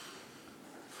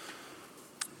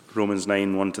Romans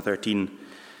 9, 1-13.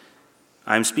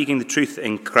 I am speaking the truth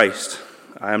in Christ.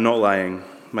 I am not lying.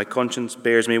 My conscience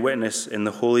bears me witness in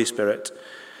the Holy Spirit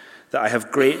that I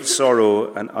have great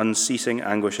sorrow and unceasing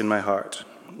anguish in my heart.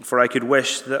 For I could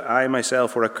wish that I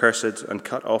myself were accursed and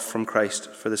cut off from Christ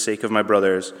for the sake of my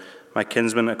brothers, my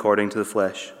kinsmen according to the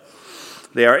flesh.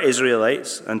 They are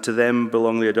Israelites, and to them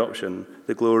belong the adoption,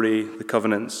 the glory, the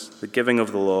covenants, the giving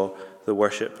of the law, the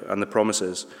worship, and the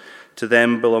promises. To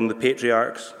them belong the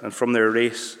patriarchs, and from their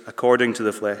race, according to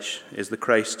the flesh, is the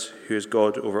Christ, who is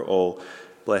God over all,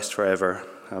 blessed forever.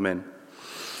 Amen.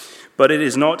 But it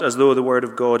is not as though the word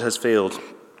of God has failed,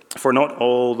 for not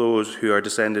all those who are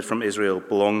descended from Israel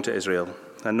belong to Israel,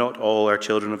 and not all are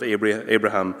children of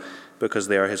Abraham, because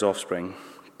they are his offspring.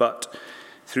 But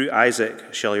through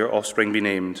Isaac shall your offspring be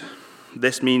named.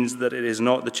 This means that it is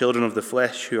not the children of the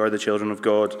flesh who are the children of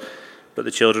God, but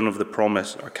the children of the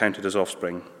promise are counted as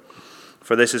offspring.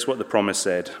 For this is what the promise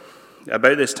said: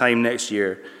 about this time next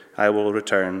year I will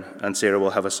return, and Sarah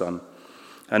will have a son.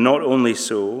 And not only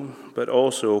so, but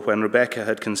also when Rebekah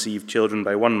had conceived children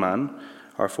by one man,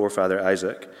 our forefather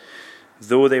Isaac,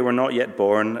 though they were not yet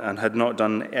born and had not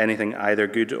done anything either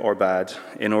good or bad,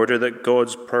 in order that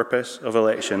God's purpose of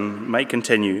election might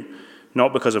continue,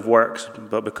 not because of works,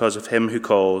 but because of him who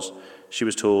calls, she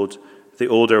was told, the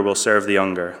older will serve the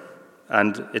younger.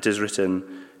 And it is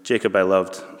written, Jacob I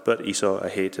loved, but Esau I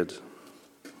hated.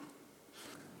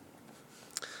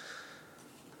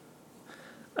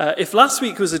 If last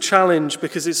week was a challenge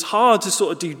because it's hard to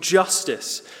sort of do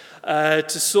justice to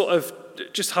sort of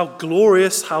just how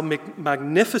glorious, how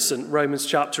magnificent Romans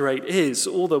chapter 8 is,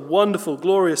 all the wonderful,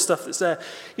 glorious stuff that's there.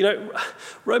 You know,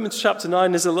 Romans chapter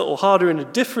 9 is a little harder in a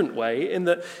different way in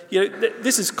that, you know,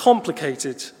 this is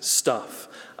complicated stuff.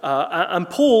 And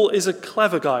Paul is a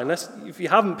clever guy, if you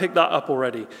haven't picked that up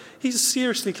already. He's a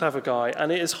seriously clever guy,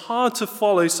 and it is hard to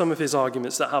follow some of his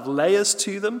arguments that have layers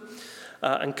to them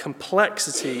and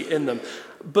complexity in them.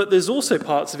 But there's also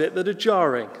parts of it that are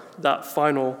jarring. That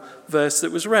final verse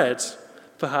that was read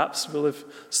perhaps will have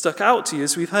stuck out to you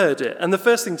as we've heard it. And the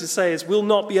first thing to say is we'll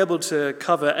not be able to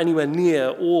cover anywhere near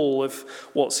all of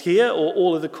what's here or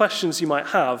all of the questions you might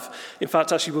have. In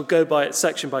fact, actually, we'll go by it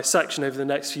section by section over the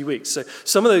next few weeks. So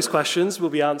some of those questions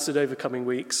will be answered over coming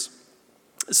weeks.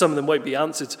 Some of them won't be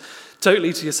answered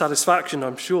totally to your satisfaction,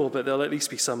 I'm sure, but there'll at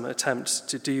least be some attempt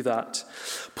to do that.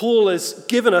 Paul has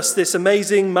given us this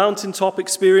amazing mountaintop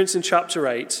experience in chapter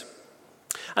 8.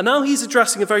 And now he's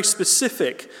addressing a very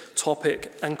specific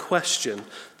topic and question.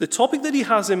 The topic that he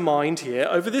has in mind here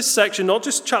over this section, not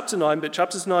just chapter 9, but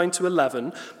chapters 9 to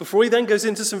 11, before he then goes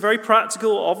into some very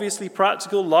practical, obviously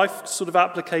practical life sort of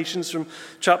applications from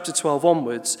chapter 12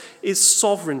 onwards, is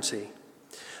sovereignty.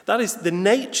 That is the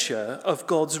nature of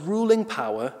God's ruling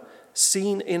power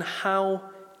seen in how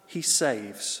he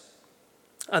saves.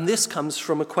 And this comes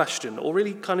from a question, or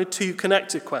really kind of two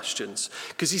connected questions,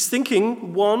 because he's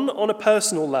thinking, one, on a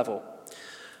personal level.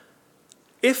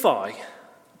 If I,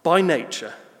 by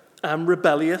nature, am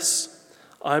rebellious,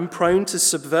 I'm prone to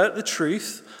subvert the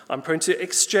truth, I'm prone to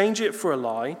exchange it for a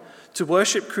lie, to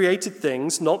worship created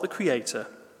things, not the Creator,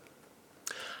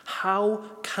 how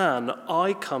can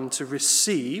I come to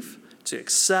receive, to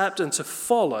accept, and to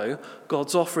follow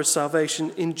God's offer of salvation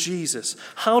in Jesus?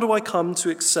 How do I come to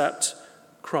accept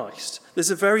Christ?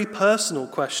 There's a very personal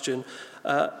question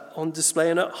on display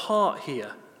and at heart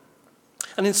here.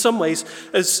 And in some ways,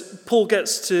 as Paul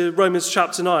gets to Romans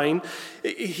chapter 9,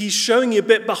 he's showing you a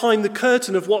bit behind the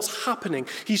curtain of what's happening.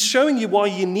 He's showing you why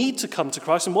you need to come to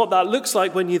Christ and what that looks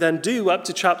like when you then do, up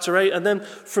to chapter 8. And then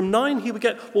from 9, he would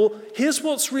get, well, here's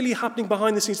what's really happening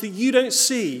behind the scenes that you don't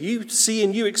see. You see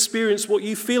and you experience what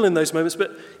you feel in those moments,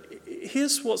 but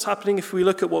here's what's happening if we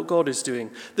look at what God is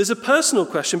doing. There's a personal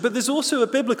question, but there's also a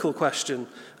biblical question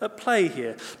at play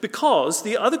here. Because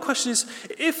the other question is,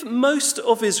 if most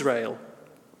of Israel,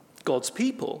 God's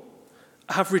people,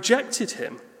 have rejected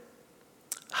him,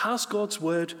 has God's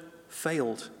word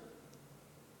failed?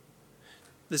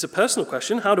 There's a personal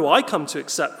question, how do I come to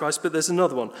accept Christ? But there's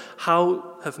another one,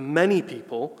 how have many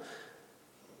people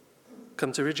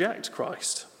come to reject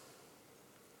Christ?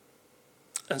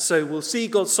 And so we'll see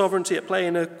God's sovereignty at play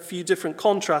in a few different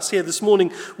contrasts here. This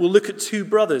morning we'll look at two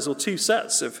brothers, or two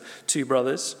sets of two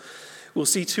brothers. We'll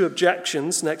see two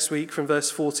objections next week from verse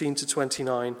 14 to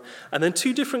 29, and then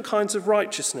two different kinds of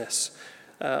righteousness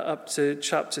up to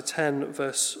chapter 10,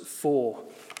 verse 4.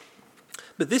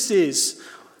 But this is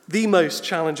the most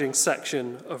challenging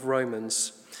section of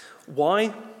Romans.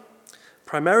 Why?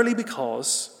 Primarily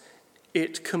because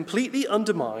it completely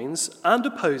undermines and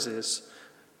opposes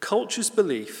culture's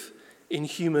belief in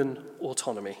human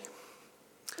autonomy.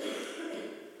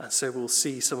 And so we'll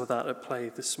see some of that at play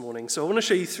this morning. So I want to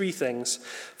show you three things.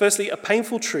 Firstly, a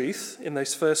painful truth in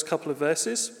those first couple of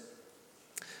verses.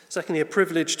 Secondly, a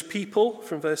privileged people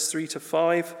from verse 3 to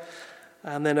 5.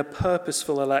 And then a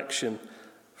purposeful election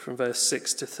from verse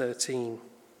 6 to 13.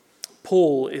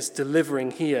 Paul is delivering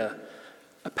here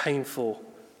a painful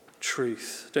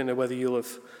truth. Don't know whether you'll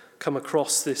have come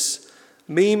across this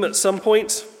meme at some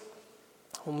point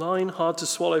online, hard to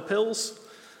swallow pills.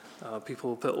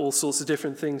 People put all sorts of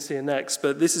different things here next,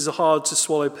 but this is a hard to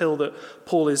swallow pill that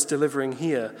Paul is delivering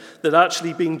here. That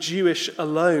actually being Jewish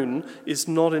alone is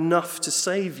not enough to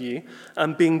save you,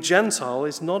 and being Gentile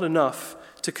is not enough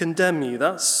to condemn you.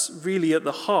 That's really at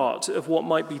the heart of what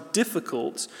might be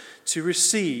difficult to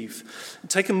receive.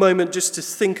 Take a moment just to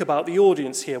think about the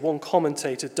audience here. One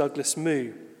commentator, Douglas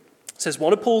Moo, says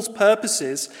one of Paul's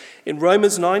purposes in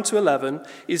Romans 9 to 11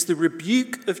 is the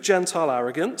rebuke of Gentile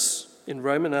arrogance in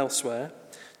Rome and elsewhere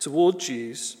toward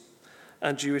Jews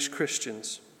and Jewish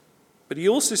Christians. But he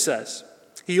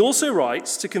also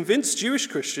writes to convince Jewish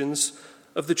Christians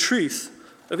of the truth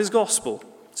of his gospel.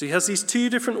 So he has these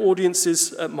two different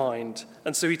audiences at mind.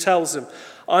 And so he tells them,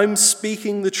 I'm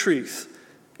speaking the truth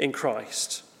in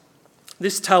Christ.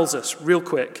 This tells us, real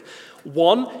quick,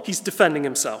 one, he's defending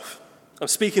himself. I'm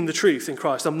speaking the truth in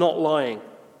Christ. I'm not lying.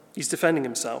 He's defending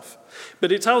himself.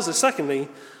 But it tells us, secondly,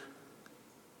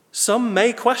 some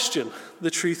may question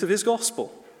the truth of his gospel.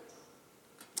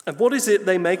 And what is it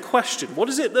they may question? What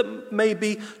is it that may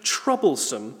be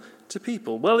troublesome to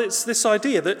people? Well, it's this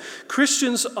idea that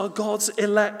Christians are God's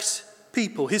elect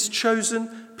people, his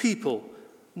chosen people,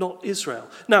 not Israel.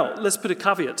 Now, let's put a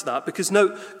caveat to that, because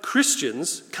note,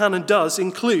 Christians can and does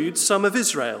include some of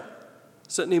Israel,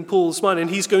 certainly in Paul's mind, and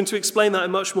he's going to explain that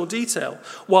in much more detail,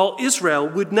 while Israel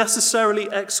would necessarily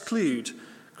exclude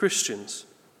Christians.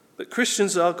 But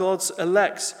Christians are God's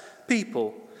elect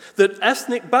people. That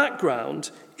ethnic background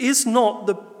is not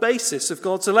the basis of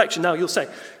God's election. Now, you'll say,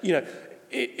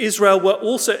 Israel were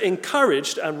also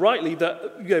encouraged, and rightly,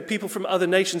 that people from other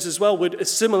nations as well would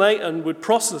assimilate and would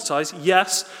proselytize.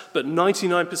 Yes, but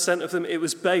 99% of them, it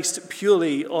was based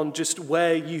purely on just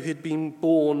where you had been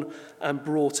born and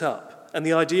brought up. And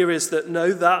the idea is that,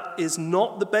 no, that is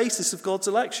not the basis of God's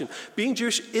election. Being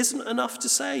Jewish isn't enough to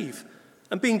save.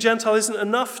 And being Gentile isn't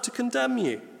enough to condemn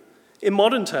you. In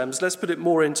modern terms, let's put it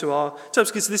more into our terms,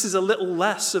 because this is a little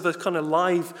less of a kind of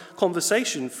live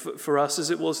conversation for us as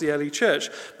it was the early church.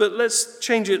 But let's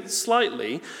change it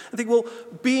slightly and think, well,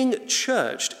 being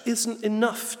churched isn't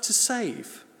enough to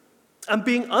save. And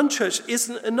being unchurched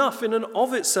isn't enough in and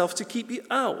of itself to keep you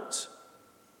out.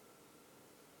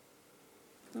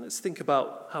 Let's think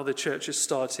about how the church has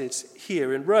started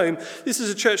here in Rome. This is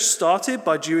a church started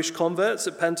by Jewish converts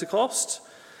at Pentecost.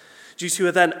 Jews who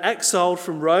are then exiled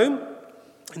from Rome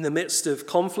in the midst of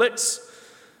conflicts.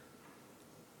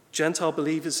 Gentile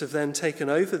believers have then taken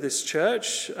over this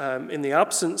church in the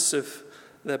absence of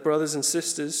their brothers and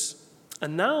sisters.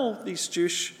 And now these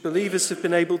Jewish believers have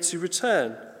been able to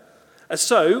return. And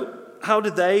so, how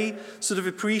did they sort of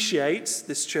appreciate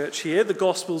this church here, the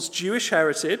gospel's Jewish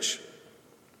heritage,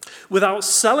 without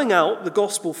selling out the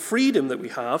gospel freedom that we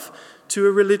have to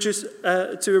a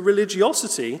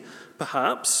religiosity,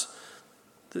 perhaps,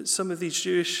 that some of these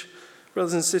Jewish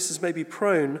brothers and sisters may be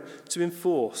prone to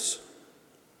enforce?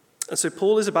 And so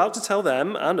Paul is about to tell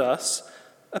them and us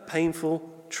a painful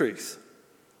truth.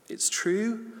 It's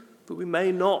true, but we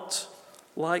may not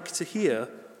like to hear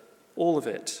all of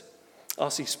it.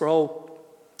 R.C. Sproul,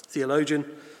 theologian,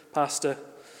 pastor,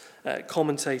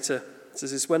 commentator,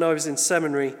 says this: when I was in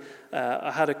seminary,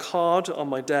 I had a card on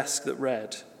my desk that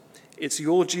read, "It's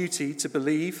your duty to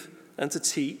believe and to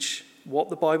teach what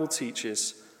the Bible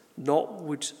teaches, not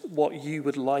what you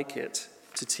would like it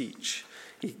to teach."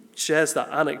 He shares that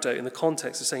anecdote in the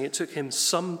context of saying it took him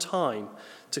some time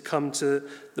to come to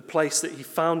the place that he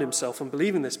found himself in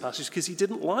believing this passage, because he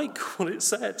didn't like what it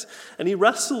said, and he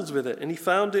wrestled with it, and he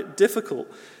found it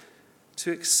difficult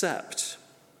to accept.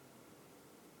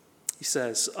 He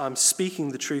says, I'm speaking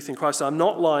the truth in Christ. I'm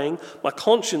not lying. My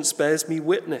conscience bears me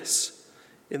witness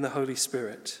in the Holy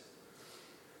Spirit.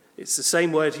 It's the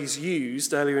same word he's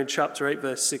used earlier in chapter 8,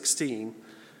 verse 16.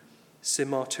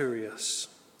 Symarturios,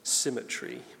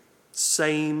 symmetry.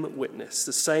 Same witness,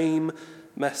 the same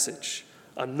message.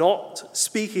 I'm not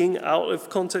speaking out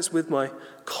of context with my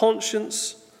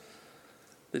conscience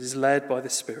that is led by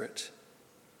the Spirit.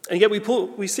 And yet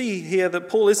we see here that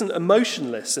Paul isn't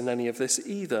emotionless in any of this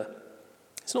either.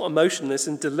 He's not emotionless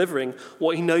in delivering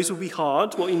what he knows will be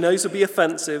hard, what he knows will be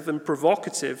offensive and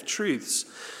provocative truths,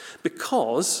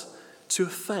 because to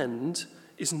offend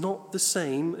is not the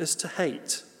same as to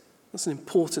hate. That's an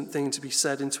important thing to be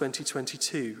said in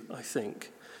 2022, I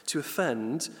think. To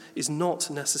offend is not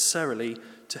necessarily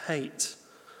to hate.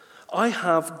 I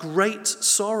have great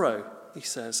sorrow, he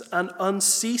says, and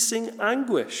unceasing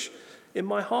anguish in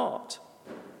my heart.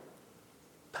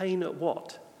 Pain at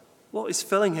what? What is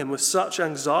filling him with such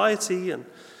anxiety and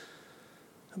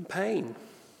pain?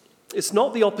 It's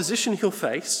not the opposition he'll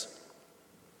face.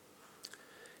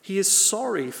 He is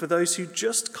sorry for those who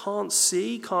just can't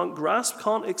see, can't grasp,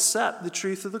 can't accept the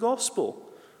truth of the gospel.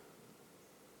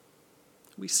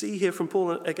 We see here from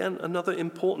Paul, again, another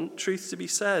important truth to be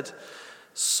said.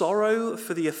 Sorrow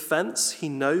for the offense he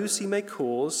knows he may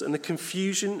cause and the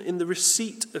confusion in the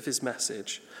receipt of his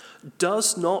message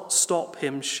does not stop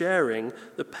him sharing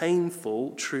the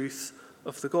painful truth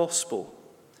of the gospel.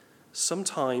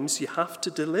 Sometimes you have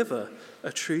to deliver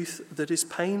a truth that is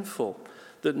painful,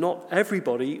 that not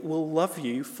everybody will love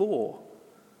you for.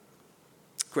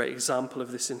 Great example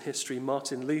of this in history,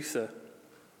 Martin Luther.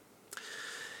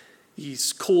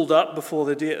 He's called up before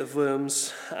the Diet of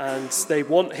Worms, and they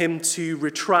want him to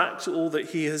retract all that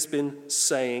he has been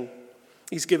saying.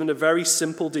 He's given a very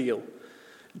simple deal.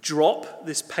 Drop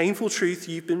this painful truth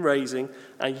you've been raising,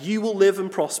 and you will live and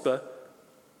prosper,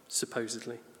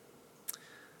 supposedly.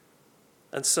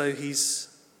 And so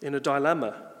he's in a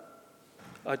dilemma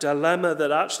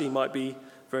that actually might be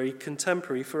very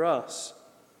contemporary for us.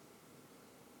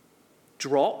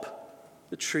 Drop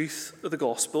the truth of the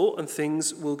gospel and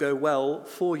things will go well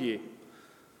for you.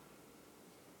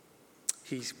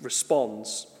 He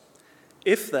responds,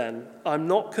 if then I'm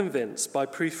not convinced by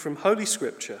proof from Holy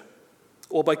Scripture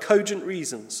or by cogent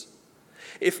reasons,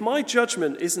 if my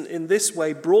judgment isn't in this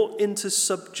way brought into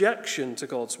subjection to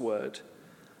God's word,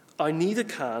 I neither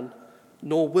can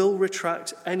nor will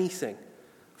retract anything,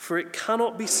 for it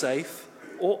cannot be safe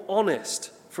or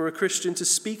honest for a Christian to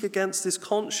speak against his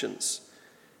conscience.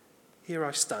 Here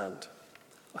I stand.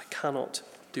 I cannot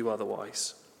do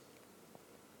otherwise.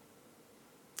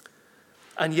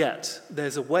 And yet,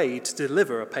 there's a way to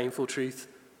deliver a painful truth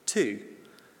too.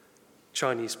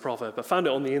 Chinese proverb. I found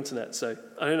it on the internet, so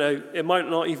I don't know, it might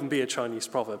not even be a Chinese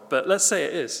proverb, but let's say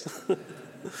it is.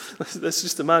 Let's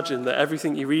just imagine that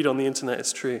everything you read on the internet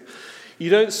is true. You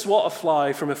don't swat a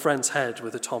fly from a friend's head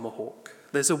with a tomahawk.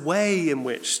 There's a way in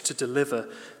which to deliver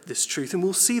this truth, and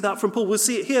we'll see that from Paul. We'll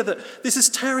see it here that this is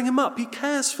tearing him up. He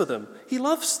cares for them. He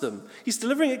loves them. He's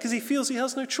delivering it because he feels he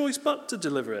has no choice but to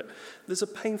deliver it. There's a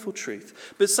painful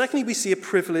truth. But secondly, we see a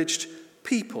privileged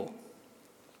people.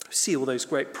 We see all those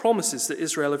great promises that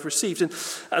Israel have received. And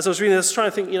as I was reading, I was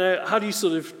trying to think, how do you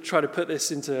sort of try to put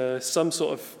this into some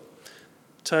sort of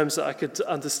terms that I could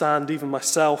understand even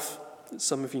myself?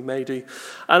 Some of you may do.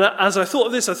 And as I thought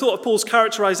of this, I thought of Paul's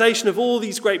characterization of all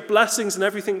these great blessings and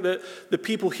everything that the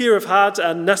people here have had,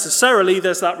 and necessarily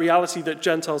there's that reality that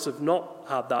Gentiles have not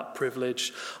had that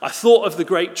privilege. I thought of the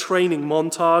great training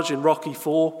montage in Rocky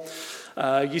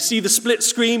IV. You see the split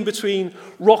screen between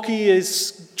Rocky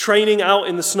is training out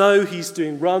in the snow, he's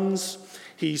doing runs,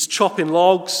 he's chopping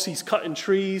logs, he's cutting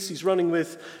trees, he's running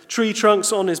with tree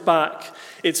trunks on his back.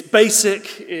 It's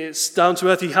basic, it's down to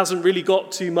earth, he hasn't really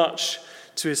got too much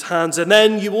to his hands. And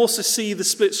then you also see the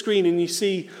split screen and you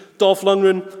see Dolph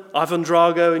Lundgren, Ivan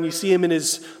Drago, and you see him in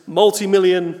his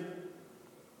multi-million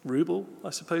ruble,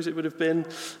 I suppose it would have been,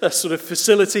 a sort of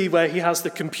facility where he has the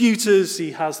computers,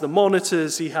 he has the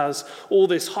monitors, he has all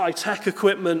this high-tech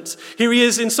equipment. Here he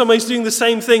is in some ways doing the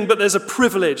same thing, but there's a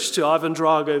privilege to Ivan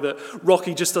Drago that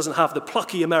Rocky just doesn't have, the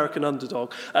plucky American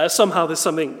underdog. Somehow there's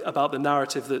something about the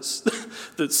narrative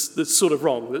that's sort of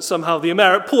wrong, that somehow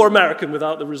the poor American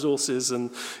without the resources and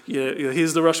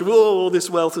here's the Russian, all this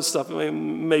wealth of stuff. I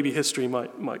mean, maybe history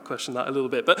might question that a little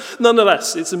bit, but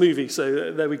nonetheless, it's a movie,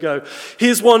 so there we go.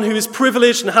 Here's one who is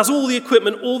privileged and has all the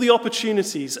equipment, all the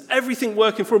opportunities, everything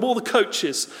working for him, all the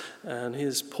coaches. And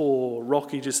here's poor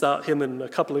Rocky, just out, him and a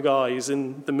couple of guys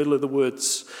in the middle of the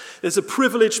woods. There's a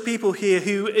privileged people here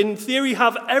who, in theory,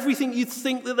 have everything you'd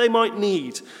think that they might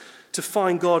need to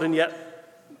find God, and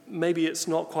yet maybe it's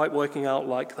not quite working out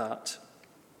like that.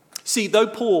 See, though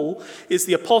Paul is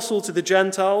the apostle to the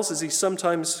Gentiles, as he's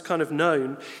sometimes kind of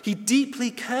known, he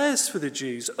deeply cares for the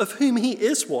Jews, of whom he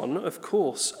is one, of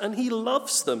course, and he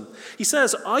loves them. He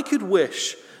says, I could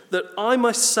wish that I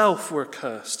myself were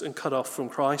accursed and cut off from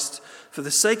Christ for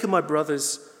the sake of my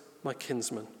brothers, my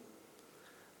kinsmen.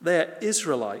 They are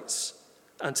Israelites,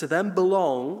 and to them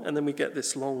belong, and then we get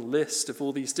this long list of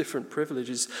all these different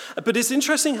privileges. But it's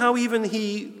interesting how even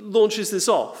he launches this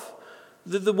off.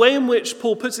 The way in which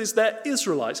Paul puts it is they're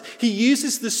Israelites. He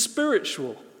uses the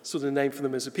spiritual sort of name for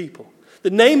them as a people. The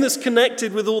name that's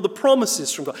connected with all the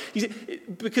promises from God.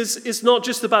 Because it's not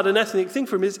just about an ethnic thing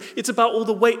for him, it's about all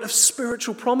the weight of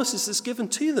spiritual promises that's given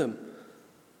to them.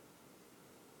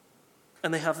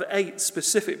 And they have 8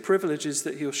 specific privileges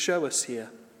that he'll show us here.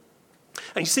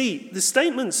 And you see, the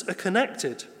statements are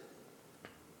connected.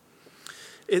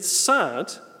 It's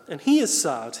sad, and he is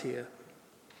sad here,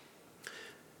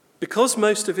 because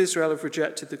most of Israel have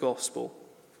rejected the gospel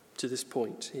to this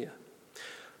point here.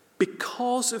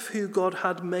 Because of who God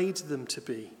had made them to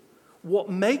be.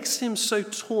 What makes him so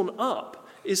torn up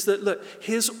is that, look,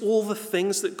 here's all the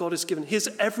things that God has given. Here's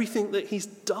everything that he's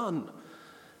done.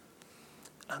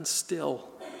 And still,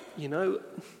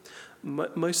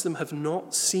 most of them have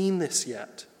not seen this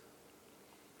yet.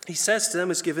 He says to them,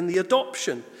 has given the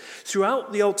adoption.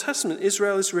 Throughout the Old Testament,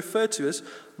 Israel is referred to as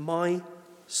my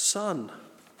son.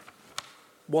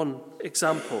 One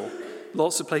example.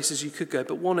 Lots of places you could go,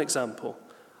 but one example.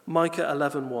 Micah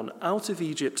 11:1, out of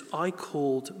Egypt I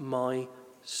called my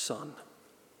son.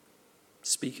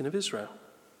 Speaking of Israel.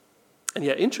 And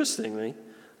yet, interestingly,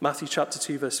 Matthew chapter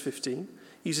 2, verse 15,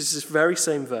 uses this very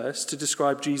same verse to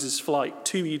describe Jesus' flight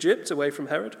to Egypt, away from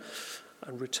Herod,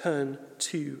 and return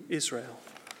to Israel.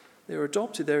 They are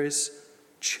adopted. There is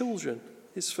children,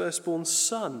 his firstborn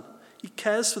son. He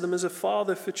cares for them as a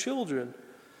father for children.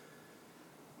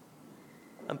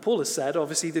 And Paul has said,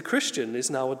 obviously, the Christian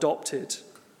is now adopted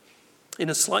in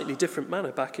a slightly different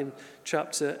manner back in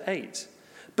chapter 8.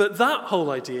 But that whole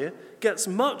idea gets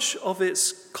much of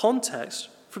its context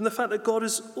from the fact that God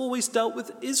has always dealt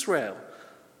with Israel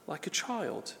like a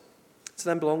child. To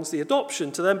them belongs the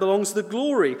adoption. To them belongs the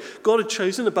glory. God had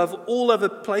chosen above all other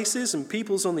places and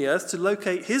peoples on the earth to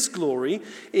locate his glory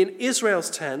in Israel's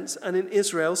tent and in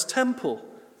Israel's temple.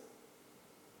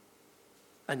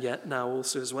 And yet now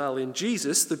also as well in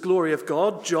Jesus, the glory of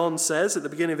God, John says at the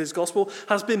beginning of his gospel,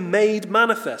 has been made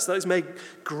manifest. That is made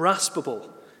graspable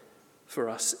for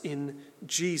us in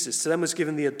Jesus. To them was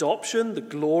given the adoption, the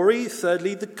glory,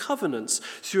 thirdly, the covenants.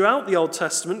 Throughout the Old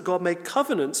Testament, God made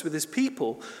covenants with his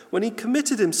people when he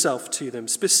committed himself to them,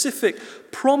 specific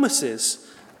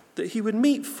promises that he would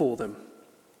meet for them.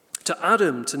 To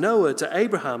Adam, to Noah, to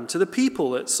Abraham, to the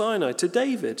people at Sinai, to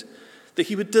David, that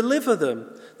he would deliver them,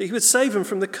 that he would save them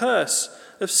from the curse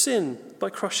of sin by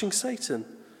crushing Satan,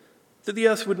 that the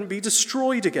earth wouldn't be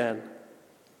destroyed again,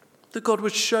 that God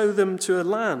would show them to a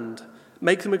land,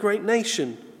 make them a great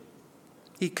nation.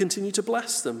 He'd continue to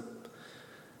bless them,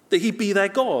 that he'd be their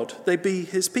God, they'd be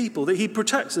his people, that he'd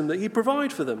protect them, that he'd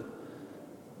provide for them,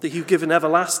 that he'd give an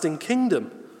everlasting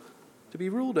kingdom to be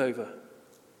ruled over.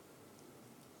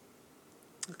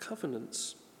 The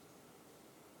covenants.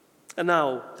 And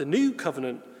now the new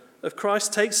covenant of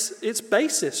Christ takes its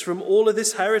basis from all of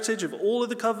this heritage of all of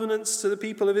the covenants to the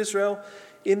people of Israel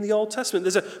in the Old Testament.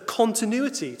 There's a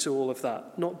continuity to all of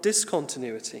that, not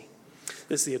discontinuity.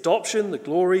 There's the adoption, the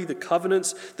glory, the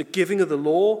covenants, the giving of the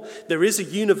law. There is a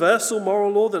universal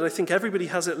moral law that I think everybody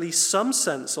has at least some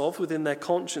sense of within their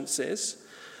consciences.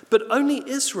 But only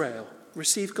Israel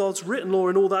received God's written law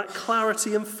in all that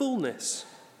clarity and fullness.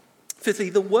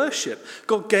 Fifthly, the worship.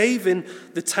 God gave in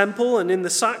the temple and in the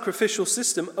sacrificial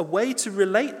system a way to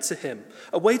relate to him,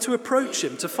 a way to approach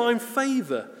him, to find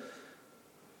favor.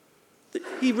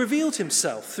 He revealed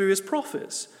himself through his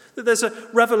prophets, that there's a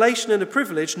revelation and a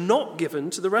privilege not given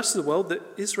to the rest of the world that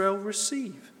Israel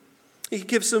receive. He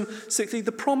gives them, sixthly,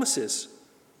 the promises.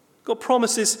 God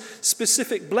promises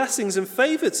specific blessings and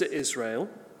favor to Israel.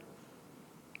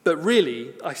 But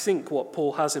really, I think what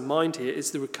Paul has in mind here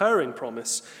is the recurring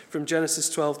promise from Genesis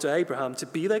 12 to Abraham to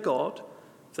be their God,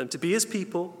 for them to be his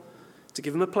people, to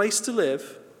give them a place to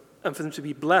live, and for them to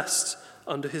be blessed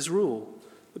under his rule.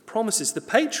 The promises, the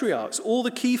patriarchs, all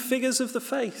the key figures of the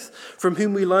faith, from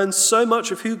whom we learn so much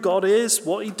of who God is,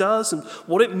 what he does, and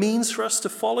what it means for us to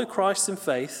follow Christ in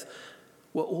faith,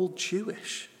 were all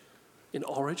Jewish in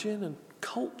origin and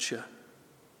culture.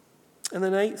 And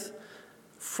then eighth,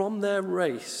 from their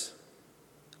race,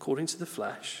 according to the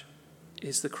flesh,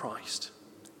 is the Christ.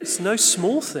 It's no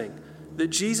small thing that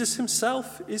Jesus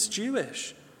himself is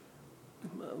Jewish,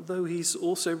 though he's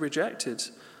also rejected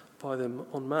by them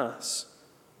en masse.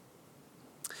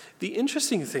 The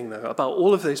interesting thing, though, about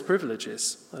all of those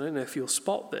privileges, I don't know if you'll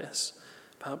spot this,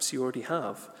 perhaps you already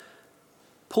have,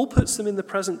 Paul puts them in the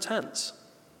present tense.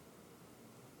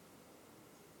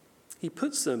 He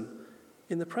puts them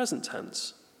in the present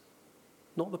tense,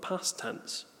 not the past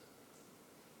tense.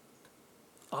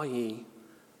 I.e.,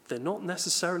 they're not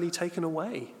necessarily taken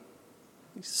away.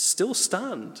 They still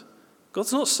stand.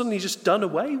 God's not suddenly just done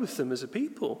away with them as a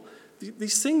people.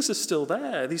 these things are still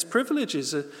there. These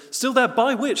privileges are still there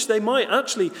by which they might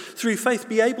actually, through faith,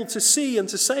 be able to see and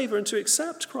to savor and to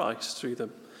accept Christ through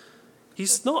them.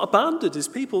 He's not abandoned his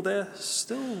people. They're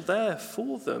still there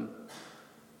for them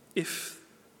if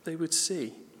they would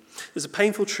see. There's a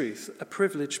painful truth, a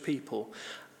privileged people.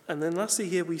 And then lastly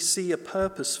here we see a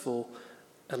purposeful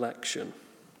election.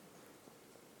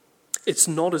 It's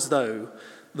not as though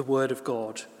the word of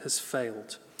God has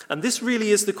failed. And this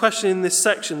really is the question in this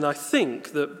section, I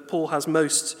think, that Paul has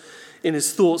most in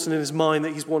his thoughts and in his mind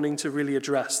that he's wanting to really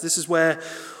address. This is where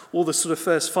all the sort of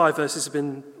first 5 verses have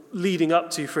been leading up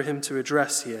to for him to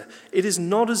address here. It is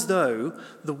not as though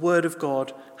the word of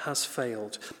God has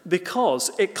failed,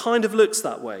 because it kind of looks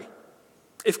that way.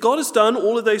 If God has done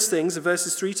all of those things in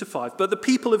verses 3 to 5, but the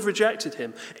people have rejected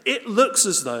him, it looks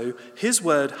as though his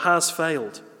word has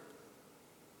failed.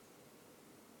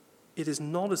 It is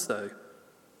not as though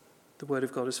the word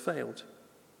of God has failed.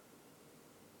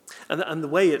 And the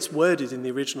way it's worded in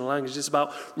the original language is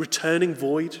about returning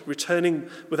void, returning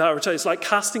without return. It's like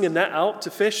casting a net out to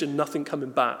fish and nothing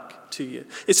coming back to you.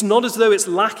 It's not as though it's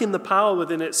lacking the power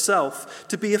within itself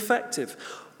to be effective.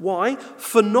 Why?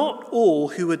 For not all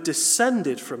who are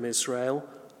descended from Israel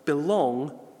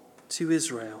belong to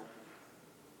Israel.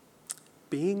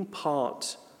 Being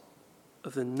part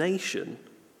of the nation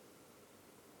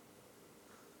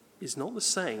is not the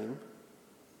same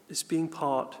as being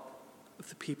part of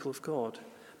the people of God.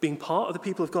 Being part of the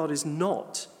people of God is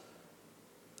not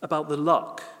about the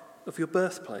luck of your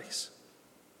birthplace.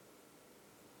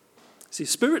 See,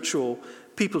 spiritual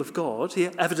people of God,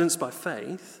 here evidenced by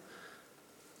faith,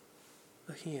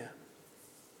 are here.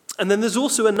 And then there's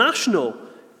also a national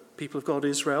people of God,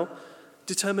 Israel,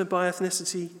 determined by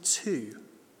ethnicity too.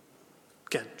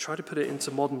 Again, try to put it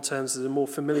into modern terms that are more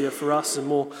familiar for us and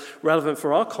more relevant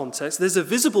for our context. There's a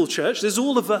visible church. There's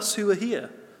all of us who are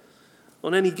here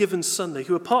on any given Sunday,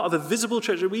 who are part of a visible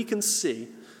church that we can see.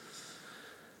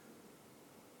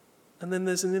 And then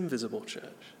there's an invisible church.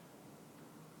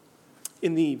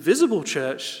 In the visible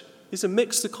church is a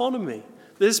mixed economy.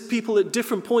 There's people at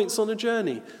different points on a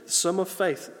journey. Some of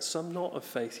faith, some not of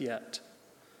faith yet.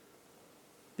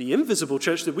 The invisible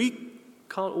church that we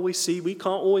can't always see, we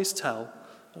can't always tell,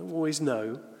 don't always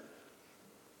know,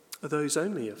 are those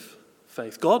only of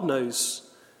faith. God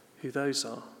knows who those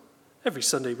are. Every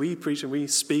Sunday we preach and we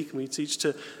speak and we teach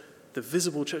to the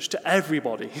visible church, to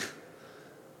everybody.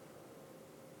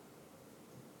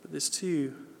 But there's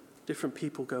two different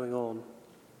people going on.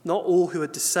 Not all who are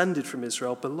descended from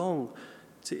Israel belong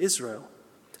to Israel.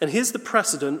 And here's the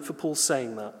precedent for Paul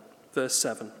saying that. Verse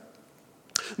 7.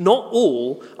 Not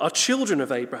all are children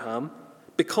of Abraham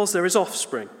because there is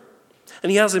offspring.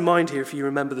 And he has in mind here, if you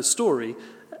remember the story,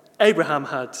 Abraham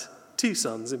had 2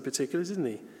 sons in particular, didn't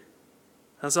he?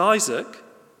 Has Isaac,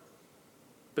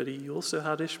 but he also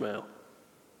had Ishmael.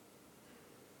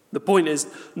 The point is,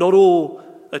 not all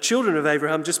are children of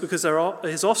Abraham just because they're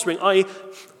his offspring, i.e.,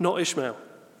 not Ishmael.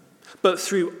 But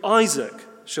through Isaac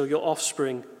shall your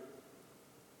offspring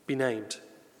be named.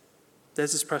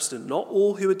 There's this precedent. Not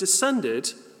all who are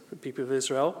descended from people of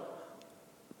Israel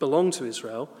belong to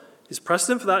Israel. His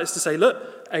precedent for that is to say,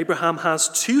 look, Abraham has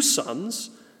 2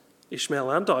 sons, Ishmael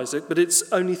and Isaac, but it's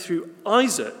only through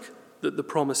Isaac that the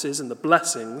promises and the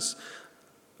blessings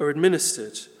are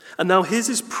administered. And now here's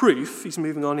his proof. He's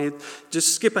moving on here.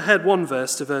 Just skip ahead 1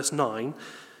 verse to verse 9.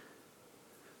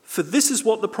 For this is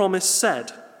what the promise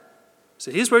said.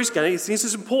 So here's where he's getting it. He thinks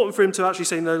it's important for him to actually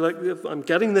say, no, like, I'm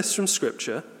getting this from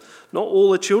Scripture. Not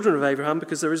all are children of Abraham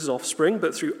because there is his offspring,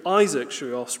 but through Isaac shall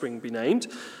your offspring be named.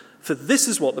 For this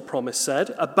is what the promise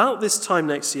said. About this time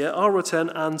next year, I'll return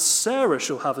and Sarah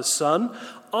shall have a son,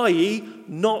 i.e.,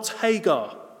 not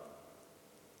Hagar.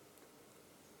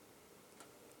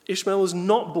 Ishmael was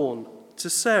not born to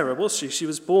Sarah, was she? She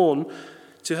was born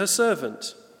to her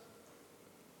servant.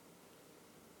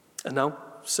 And now,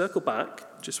 circle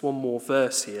back, just 1 more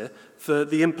verse here, for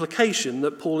the implication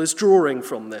that Paul is drawing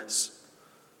from this.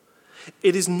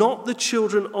 It is not the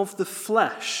children of the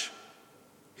flesh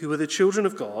who are the children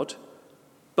of God,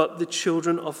 but the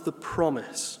children of the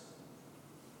promise.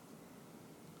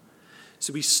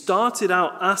 So we started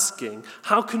out asking,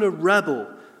 how can a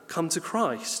rebel come to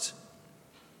Christ?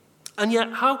 And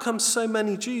yet, how come so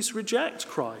many Jews reject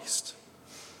Christ?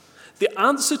 The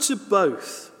answer to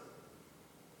both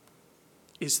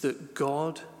is that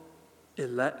God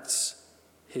elects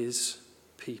his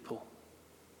people.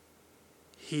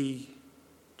 He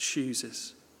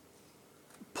chooses.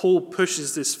 Paul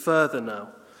pushes this further now.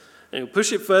 And he'll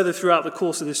push it further throughout the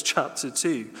course of this chapter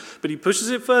too. But he pushes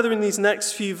it further in these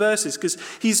next few verses because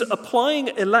he's applying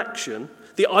election,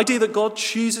 the idea that God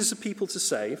chooses a people to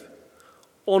save,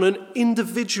 on an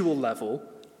individual level,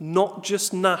 not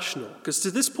just national. Because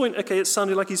to this point, okay, it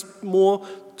sounded like he's more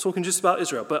talking just about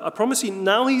Israel. But I promise you,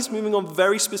 now he's moving on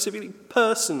very specifically,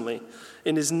 personally,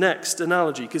 in his next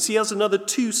analogy. Because he has another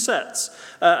two brothers,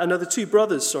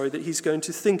 that he's going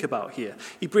to think about here.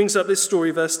 He brings up this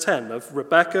story, verse 10, of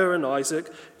Rebekah and Isaac,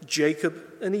 Jacob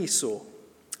and Esau.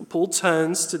 And Paul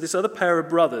turns to this other pair of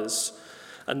brothers,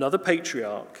 another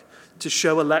patriarch, to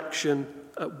show election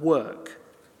at work.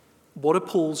 What are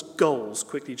Paul's goals,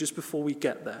 quickly, just before we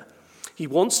get there? He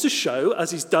wants to show,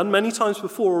 as he's done many times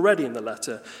before already in the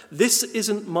letter, this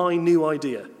isn't my new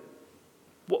idea.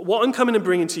 What I'm coming and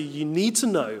bringing to you, you need to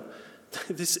know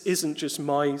this isn't just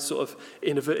my sort of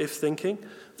innovative thinking.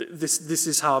 This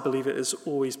is how I believe it has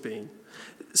always been.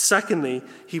 Secondly,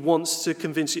 he wants to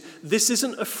convince you, this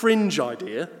isn't a fringe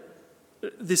idea.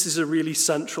 This is a really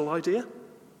central idea.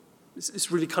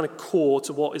 It's really kind of core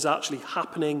to what is actually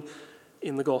happening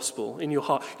in the gospel, in your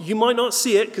heart. You might not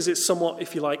see it because it's somewhat,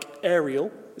 if you like,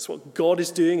 aerial. It's what God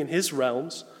is doing in his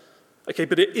realms. Okay,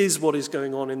 but it is what is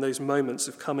going on in those moments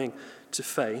of coming to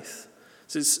faith.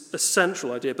 So it's a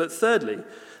central idea. But thirdly,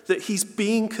 that he's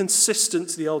being consistent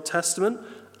to the Old Testament,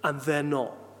 and they're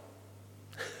not.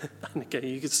 And again,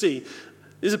 you can see,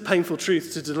 this is a painful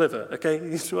truth to deliver, okay?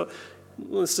 He's not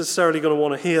necessarily going to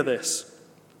want to hear this.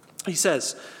 He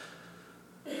says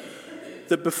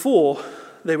that before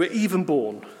they were even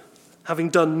born, having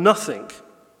done nothing,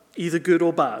 either good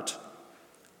or bad.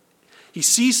 He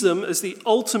sees them as the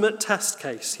ultimate test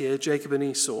case here, Jacob and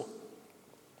Esau.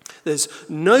 There's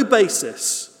no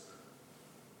basis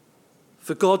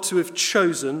for God to have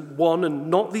chosen one and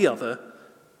not the other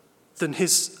than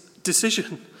his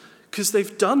decision, because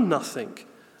they've done nothing.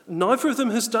 Neither of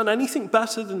them has done anything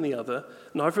better than the other.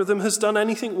 Neither of them has done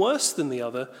anything worse than the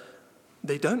other.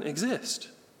 They don't exist.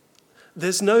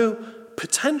 There's no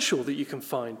potential that you can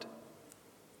find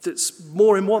that's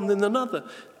more in one than another.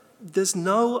 There's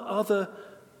no other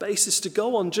basis to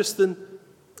go on just than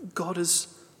God has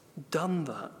done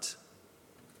that.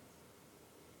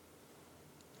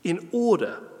 In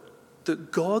order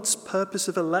that God's purpose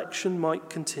of election might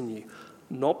continue,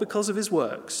 not because of his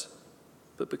works,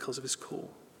 but because of his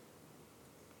call.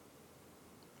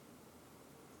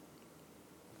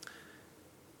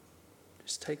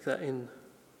 Just take that in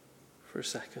for a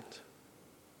second.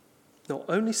 Not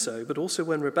only so, but also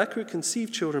when Rebekah had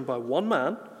conceived children by one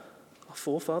man, our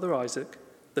forefather Isaac,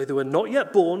 though they were not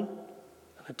yet born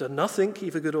and had done nothing,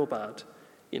 either good or bad,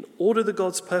 in order that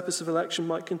God's purpose of election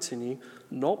might continue,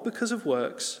 not because of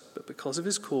works, but because of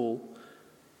his call,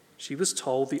 she was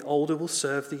told the older will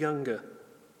serve the younger.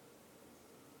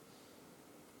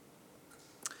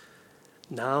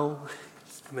 Now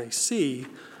you may see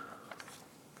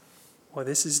why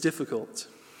this is difficult.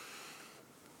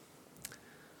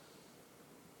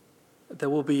 There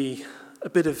will be a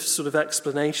bit of sort of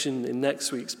explanation in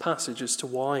next week's passage as to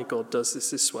why God does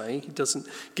this way. He doesn't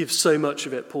give so much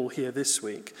of it, Paul, here this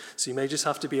week. So you may just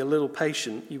have to be a little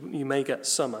patient. You may get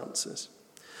some answers.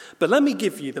 But let me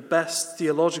give you the best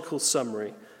theological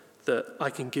summary that I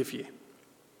can give you.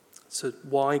 So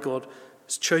why God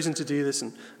has chosen to do this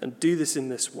and do this in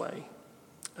this way.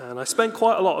 And I spent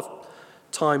quite a lot of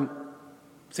time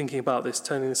thinking about this,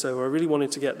 turning this over. I really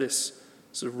wanted to get this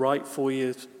sort of right for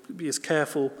you, be as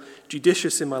careful,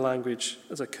 judicious in my language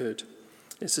as I could.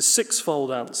 It's a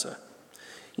six-fold answer.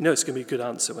 You know it's going to be a good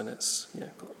answer when it's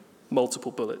got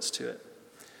multiple bullets to it.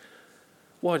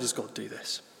 Why does God do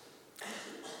this?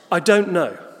 I don't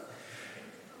know.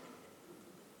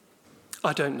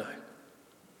 I don't know.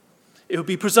 It would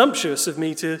be presumptuous of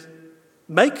me to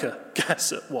make a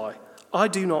guess at why. I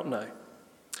do not know.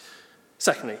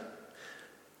 Secondly,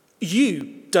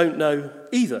 you don't know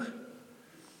either.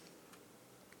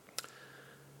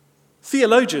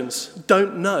 Theologians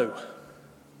don't know.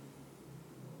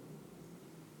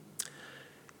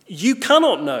 You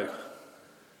cannot know.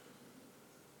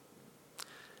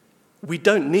 We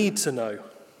don't need to know.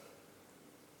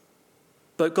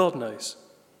 But God knows.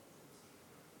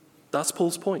 That's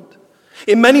Paul's point.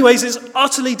 In many ways, it's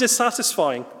utterly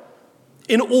dissatisfying.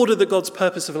 In order that God's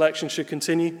purpose of election should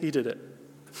continue, he did it.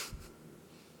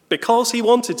 Because he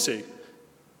wanted to,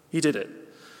 he did it.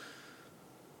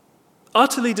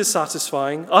 Utterly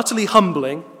dissatisfying, utterly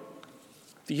humbling.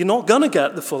 You're not going to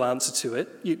get the full answer to it.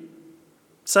 You're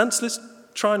senseless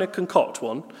trying to concoct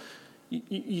one.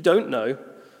 You don't know.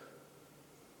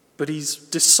 But he's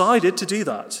decided to do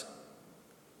that.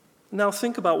 Now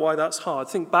think about why that's hard.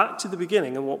 Think back to the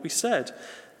beginning and what we said.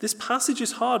 This passage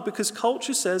is hard because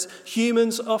culture says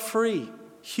humans are free.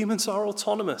 Humans are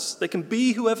autonomous. They can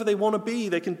be whoever they want to be.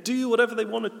 They can do whatever they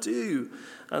want to do.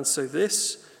 And so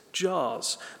this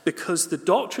jars, because the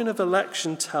doctrine of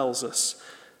election tells us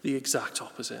the exact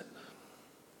opposite.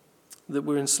 That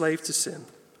we're enslaved to sin.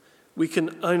 We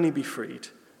can only be freed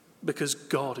because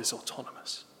God is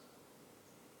autonomous.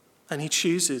 And he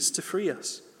chooses to free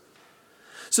us.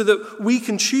 So that we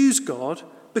can choose God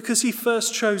because he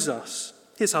first chose us.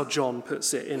 Here's how John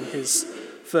puts it in his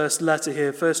first letter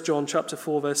here, 1 John chapter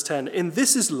 4, verse 10. "In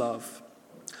this is love,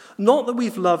 not that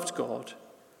we've loved God,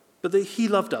 but that he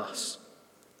loved us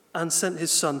and sent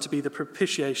his Son to be the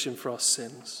propitiation for our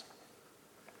sins."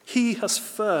 He has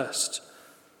first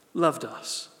loved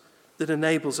us. That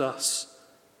enables us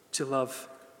to love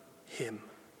him.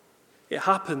 It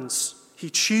happens, he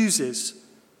chooses,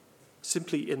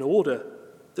 simply in order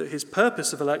that his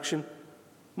purpose of election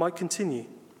might continue.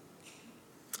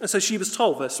 And so she was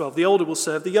told, verse 12, the older will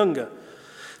serve the younger.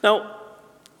 Now,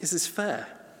 is this fair?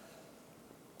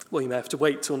 Well, you may have to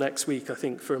wait till next week, I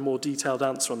think, for a more detailed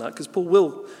answer on that, because Paul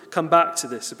will come back to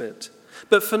this a bit.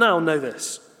 But for now, know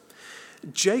this.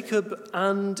 Jacob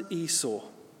and Esau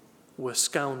were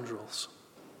scoundrels.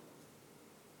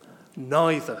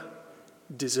 Neither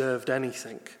deserved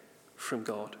anything from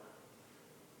God.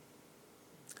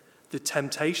 The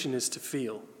temptation is to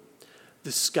feel.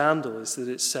 The scandal is that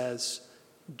it says,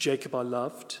 Jacob I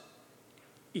loved,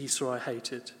 Esau I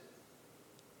hated.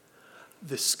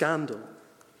 The scandal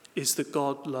is that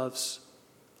God loves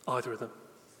either of them.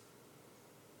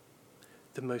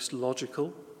 The most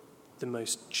logical, the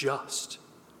most just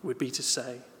would be to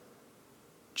say,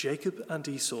 Jacob and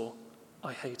Esau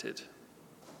I hated.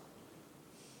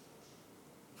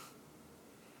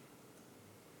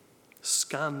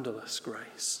 Scandalous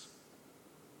grace.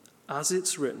 As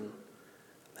it's written,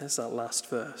 there's that last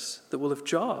verse that will have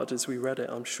jarred as we read it,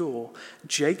 I'm sure.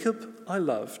 Jacob I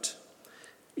loved,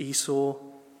 Esau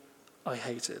I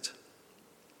hated.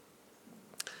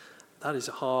 That is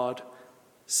a hard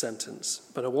sentence,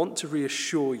 but I want to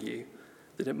reassure you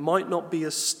that it might not be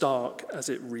as stark as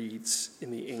it reads in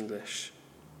the English.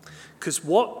 Because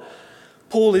what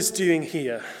Paul is doing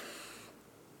here,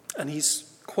 and he's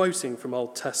quoting from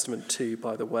Old Testament too,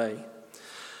 by the way,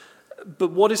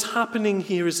 but what is happening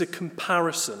here is a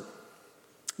comparison.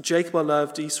 Jacob I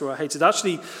loved, Esau I hated.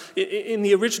 Actually, in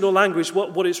the original language,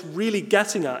 what it's really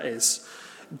getting at is,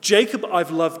 Jacob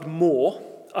I've loved more.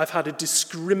 I've had a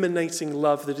discriminating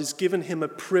love that has given him a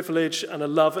privilege and a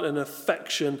love and an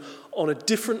affection on a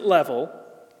different level.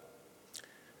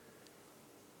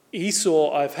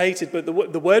 Esau I've hated, but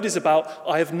the word is about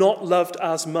I have not loved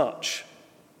as much.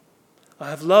 I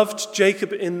have loved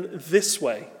Jacob in this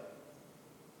way.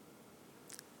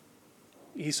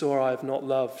 Esau I have not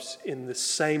loved in the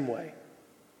same way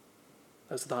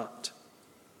as that.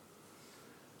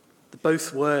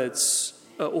 Both words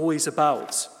are always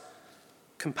about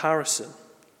comparison.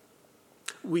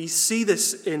 We see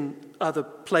this in other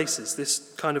places, this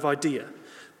kind of idea.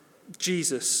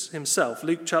 Jesus himself,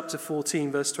 Luke chapter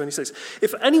 14, verse 26.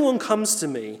 If anyone comes to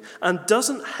me and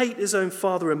doesn't hate his own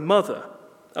father and mother,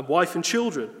 and wife and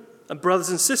children, and brothers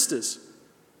and sisters,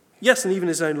 yes, and even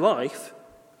his own life,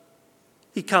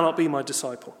 he cannot be my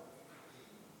disciple.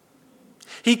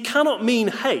 He cannot mean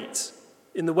hate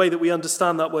in the way that we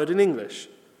understand that word in English,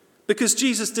 because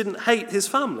Jesus didn't hate his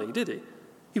family, did he?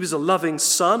 He was a loving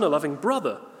son, a loving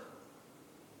brother.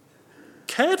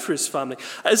 Cared for his family.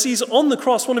 As he's on the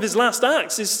cross, one of his last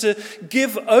acts is to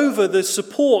give over the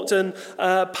support and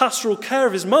pastoral care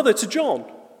of his mother to John.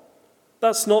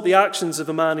 That's not the actions of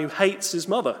a man who hates his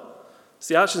mother. It's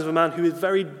the actions of a man who is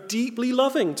very deeply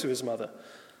loving to his mother.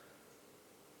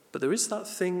 But there is that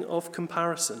thing of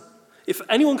comparison. If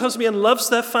anyone comes to me and loves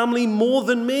their family more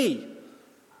than me,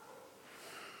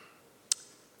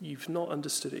 you've not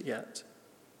understood it yet.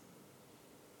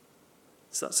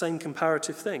 It's that same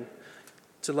comparative thing,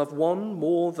 to love one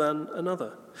more than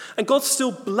another. And God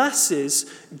still blesses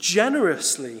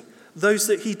generously those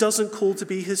that he doesn't call to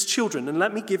be his children. And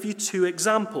let me give you two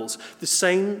examples, the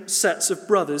same sets of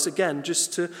brothers, again,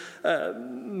 just to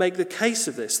make the case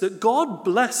of this, that God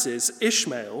blesses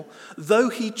Ishmael, though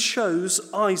he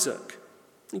chose Isaac.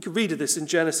 You can read of this in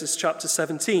Genesis chapter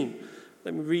 17.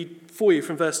 Let me read for you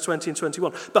from verse 20 and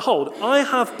 21. Behold, I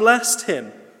have blessed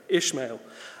him, Ishmael,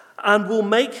 and will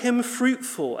make him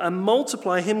fruitful and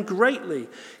multiply him greatly.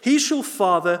 He shall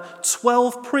father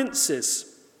 12 princes.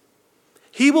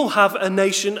 He will have a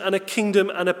nation and a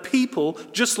kingdom and a people,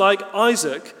 just like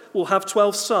Isaac will have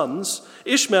 12 sons.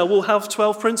 Ishmael will have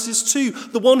 12 princes too,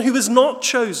 the one who is not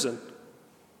chosen.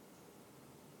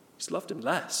 He's loved him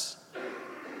less,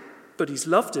 but he's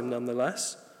loved him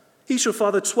nonetheless. He shall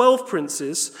father 12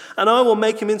 princes, and I will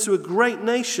make him into a great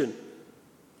nation,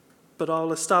 but I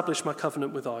will establish my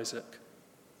covenant with Isaac.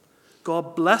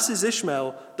 God blesses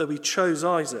Ishmael, though he chose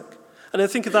Isaac. And then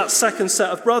think of that second set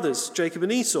of brothers, Jacob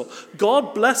and Esau.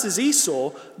 God blesses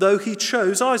Esau, though he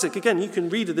chose Isaac. Again, you can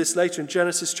read of this later in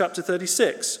Genesis chapter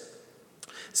 36.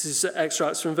 This is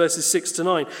extracts from verses 6 to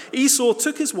 9. Esau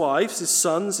took his wives, his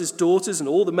sons, his daughters, and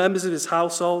all the members of his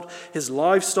household, his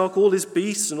livestock, all his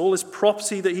beasts, and all his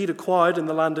property that he'd acquired in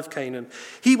the land of Canaan.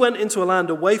 He went into a land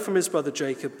away from his brother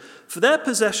Jacob, for their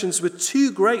possessions were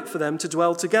too great for them to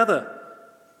dwell together.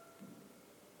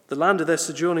 The land of their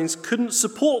sojournings couldn't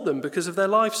support them because of their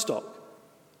livestock.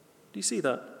 Do you see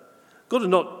that? God had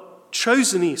not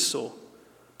chosen Esau,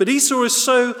 but Esau is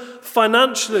so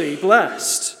financially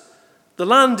blessed, the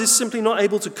land is simply not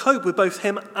able to cope with both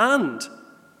him and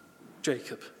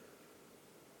Jacob.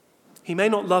 He may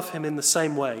not love him in the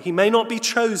same way. He may not be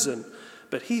chosen,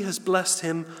 but he has blessed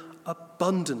him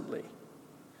abundantly.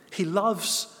 He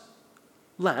loves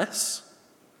less,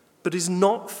 but is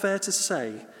not fair to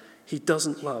say he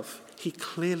doesn't love. He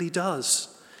clearly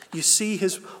does. You see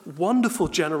his wonderful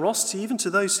generosity even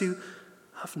to those who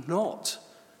have not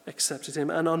accepted him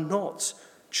and are not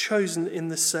chosen in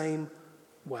the same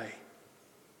way.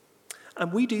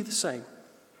 And we do the same.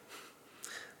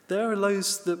 There are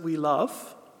those that we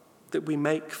love, that we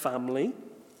make family,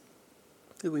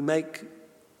 that we make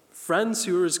friends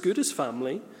who are as good as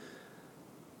family,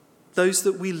 those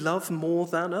that we love more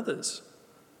than others.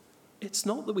 It's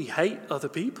not that we hate other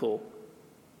people,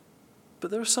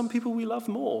 but there are some people we love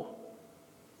more.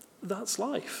 That's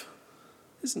life,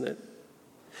 isn't it?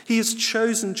 He has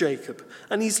chosen Jacob,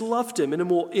 and he's loved him in a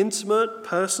more intimate,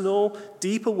 personal,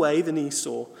 deeper way than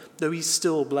Esau, though he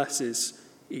still blesses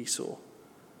Esau.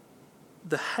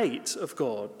 The hate of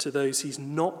God to those he's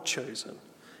not chosen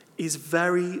is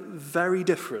very, very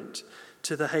different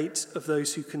to the hate of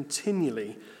those who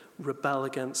continually rebel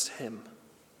against him.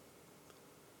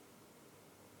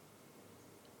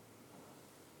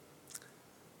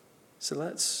 So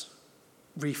let's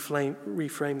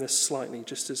reframe this slightly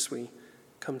just as we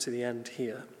come to the end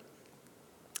here.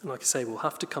 And like I say, we'll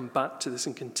have to come back to this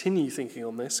and continue thinking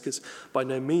on this, because by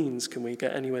no means can we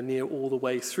get anywhere near all the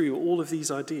way through all of these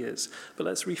ideas. But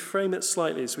let's reframe it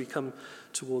slightly as we come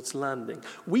towards landing.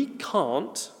 We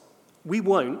can't, we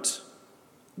won't,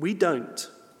 we don't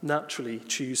naturally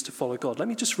choose to follow God. Let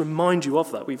me just remind you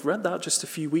of that. We've read that just a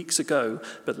few weeks ago,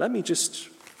 but let me just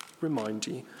remind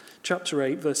you. Chapter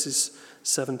 8, verses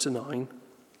 7 to 9.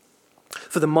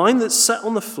 For the mind that's set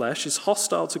on the flesh is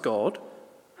hostile to God,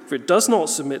 for it does not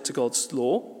submit to God's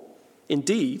law.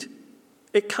 Indeed,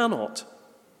 it cannot.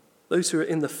 Those who are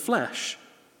in the flesh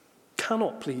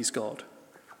cannot please God.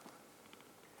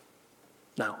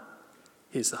 Now,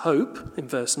 here's the hope in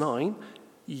verse 9.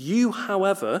 You,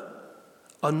 however,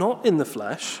 are not in the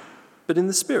flesh, but in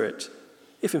the Spirit,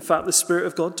 if in fact the Spirit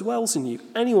of God dwells in you.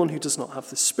 Anyone who does not have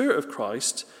the Spirit of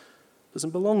Christ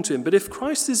doesn't belong to him. But if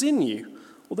Christ is in you,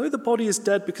 although the body is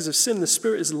dead because of sin, the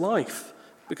Spirit is life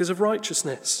because of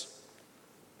righteousness.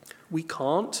 We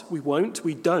can't, we won't,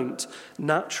 we don't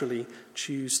naturally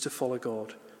choose to follow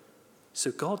God.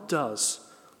 So God does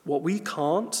what we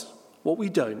can't, what we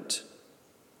don't,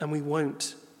 and we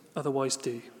won't otherwise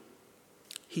do.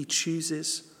 He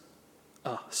chooses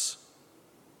us.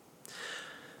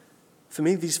 For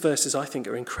me, these verses, I think,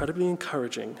 are incredibly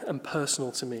encouraging and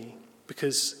personal to me.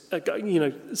 Because,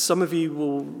 some of you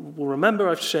will remember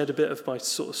I've shared a bit of my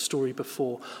sort of story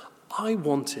before. I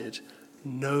wanted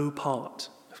no part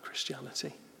of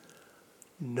Christianity.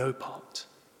 No part.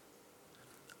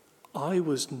 I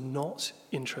was not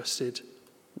interested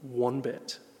one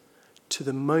bit to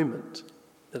the moment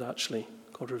that actually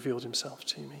God revealed himself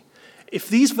to me. If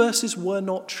these verses were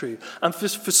not true, and for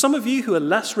some of you who are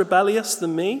less rebellious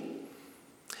than me,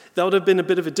 that would have been a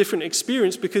bit of a different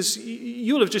experience, because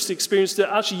you'll have just experienced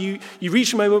that actually you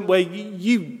reach a moment where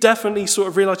you definitely sort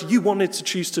of realized you wanted to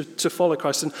choose to follow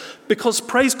Christ. And because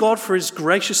praise God for his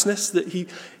graciousness that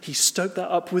he stoked that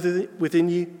up within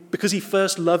you. Because he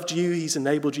first loved you, he's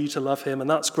enabled you to love him, and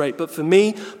that's great. But for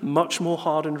me, much more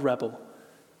hardened rebel.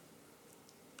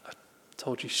 I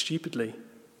told you stupidly,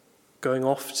 going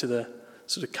off to the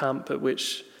sort of camp at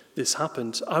which this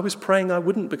happened, I was praying I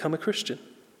wouldn't become a Christian.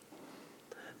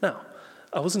 Now,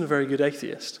 I wasn't a very good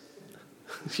atheist,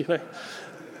 But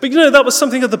that was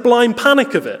something of the blind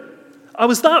panic of it. I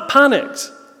was that panicked.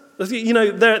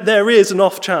 There is an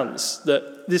off chance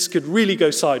that this could really go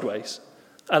sideways.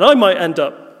 And I might end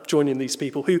up joining these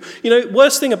people who,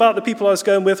 worst thing about the people I was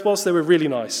going with was they were really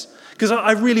nice. Because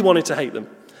I really wanted to hate them.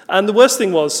 And the worst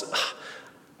thing was,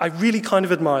 I really kind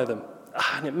of admire them.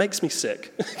 And it makes me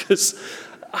sick. Because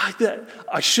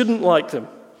I shouldn't like them.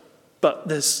 But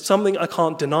there's something I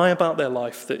can't deny about their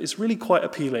life that is really quite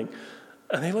appealing.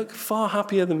 And they look far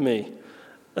happier than me.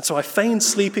 And so I feigned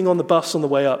sleeping on the bus on the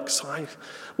way up, because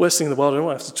worst thing in the world, I don't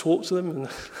want to have to talk to them and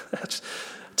just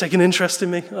take an interest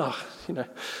in me.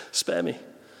 Spare me.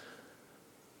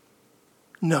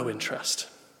 No interest.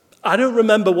 I don't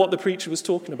remember what the preacher was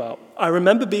talking about. I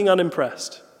remember being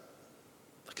unimpressed.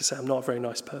 Like I say, I'm not a very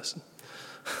nice person.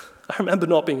 I remember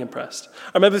not being impressed.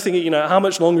 I remember thinking, how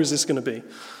much longer is this going to be?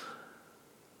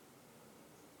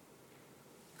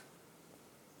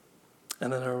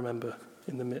 And then I remember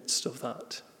in the midst of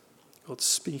that, God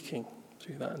speaking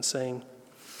through that and saying,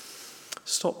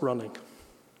 stop running.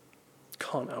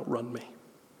 Can't outrun me.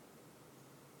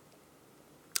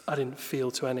 I didn't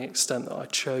feel to any extent that I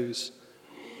chose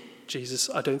Jesus.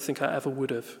 I don't think I ever would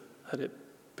have had it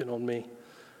been on me.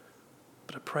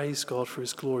 But I praise God for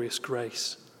his glorious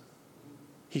grace.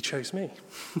 He chose me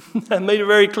and made it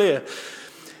very clear.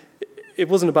 It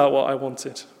wasn't about what I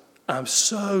wanted. I'm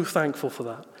so thankful for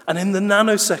that. And in the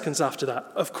nanoseconds after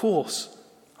that, of course,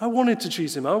 I wanted to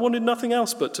choose him. I wanted nothing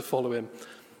else but to follow him.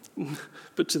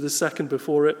 But to the second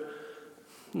before it,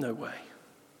 no way.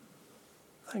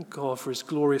 Thank God for his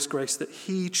glorious grace that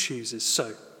he chooses.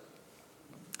 So,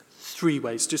 3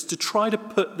 ways, just to try to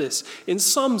put this in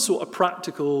some sort of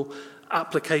practical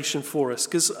application for us,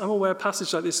 because I'm aware a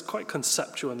passage like this is quite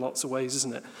conceptual in lots of ways,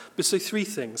 isn't it? But so 3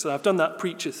 things, and I've done that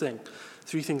preacher thing,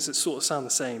 3 things that sort of sound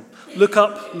the same. Look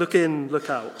up, look in, look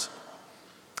out.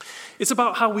 It's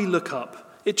about how we look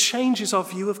up. It changes our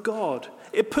view of God.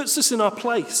 It puts us in our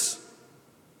place.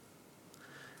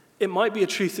 It might be a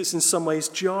truth that's in some ways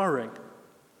jarring,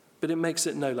 but it makes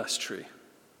it no less true.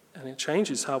 And it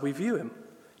changes how we view him.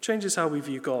 It changes how we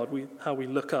view God, how we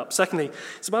look up. Secondly,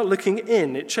 it's about looking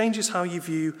in. It changes how you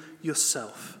view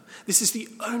yourself. This is the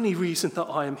only reason that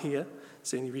I am here.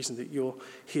 It's the only reason that you're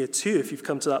here too, if you've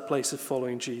come to that place of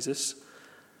following Jesus.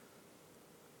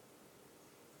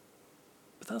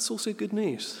 But that's also good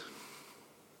news,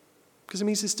 because it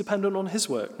means it's dependent on his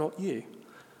work, not you.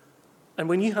 And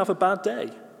when you have a bad day,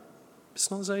 it's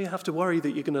not as though you have to worry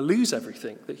that you're going to lose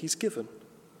everything that he's given.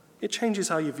 It changes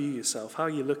how you view yourself, how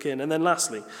you look in. And then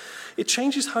lastly, it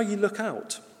changes how you look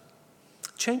out.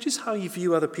 It changes how you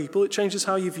view other people. It changes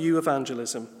how you view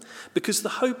evangelism. Because the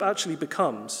hope actually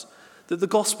becomes that the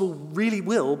gospel really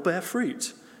will bear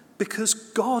fruit, because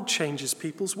God changes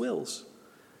people's wills.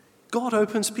 God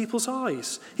opens people's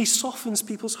eyes. He softens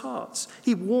people's hearts.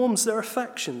 He warms their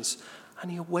affections,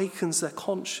 and he awakens their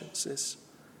consciences.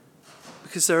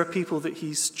 Because there are people that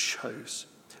he's chose.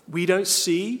 We don't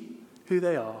see who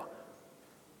they are.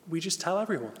 We just tell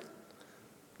everyone.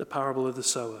 The parable of the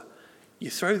sower. You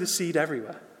throw the seed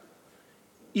everywhere.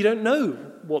 You don't know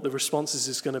what the responses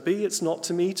is going to be. It's not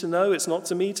to me to know. It's not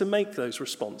to me to make those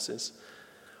responses.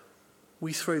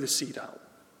 We throw the seed out.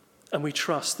 And we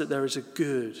trust that there is a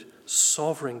good,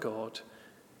 sovereign God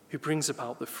who brings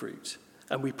about the fruit.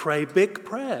 And we pray big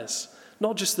prayers.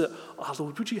 Not just that,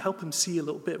 Lord, would you help him see a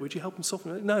little bit? Would you help him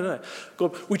soften it? No.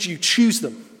 God, would you choose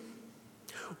them?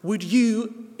 Would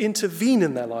you intervene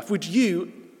in their life? Would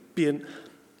you be an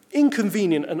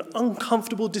inconvenient and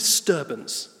uncomfortable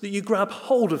disturbance that you grab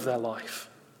hold of their life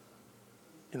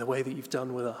in the way that you've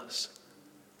done with us?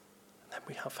 And then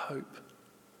we have hope.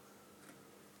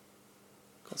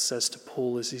 God says to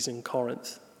Paul as he's in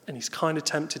Corinth, and he's kind of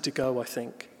tempted to go, I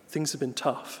think. Things have been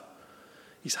tough.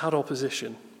 He's had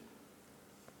opposition.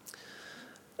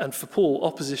 And for Paul,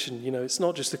 opposition, it's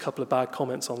not just a couple of bad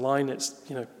comments online. It's,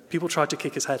 people tried to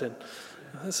kick his head in.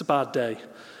 That's a bad day.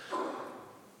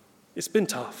 It's been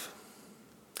tough.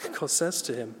 God says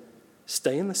to him,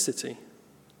 stay in the city.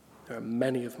 There are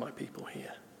many of my people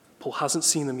here. Paul hasn't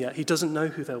seen them yet. He doesn't know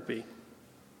who they'll be.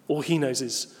 All he knows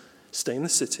is stay in the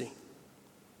city,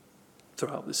 throw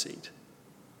out the seed.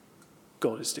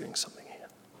 God is doing something here.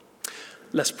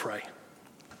 Let's pray.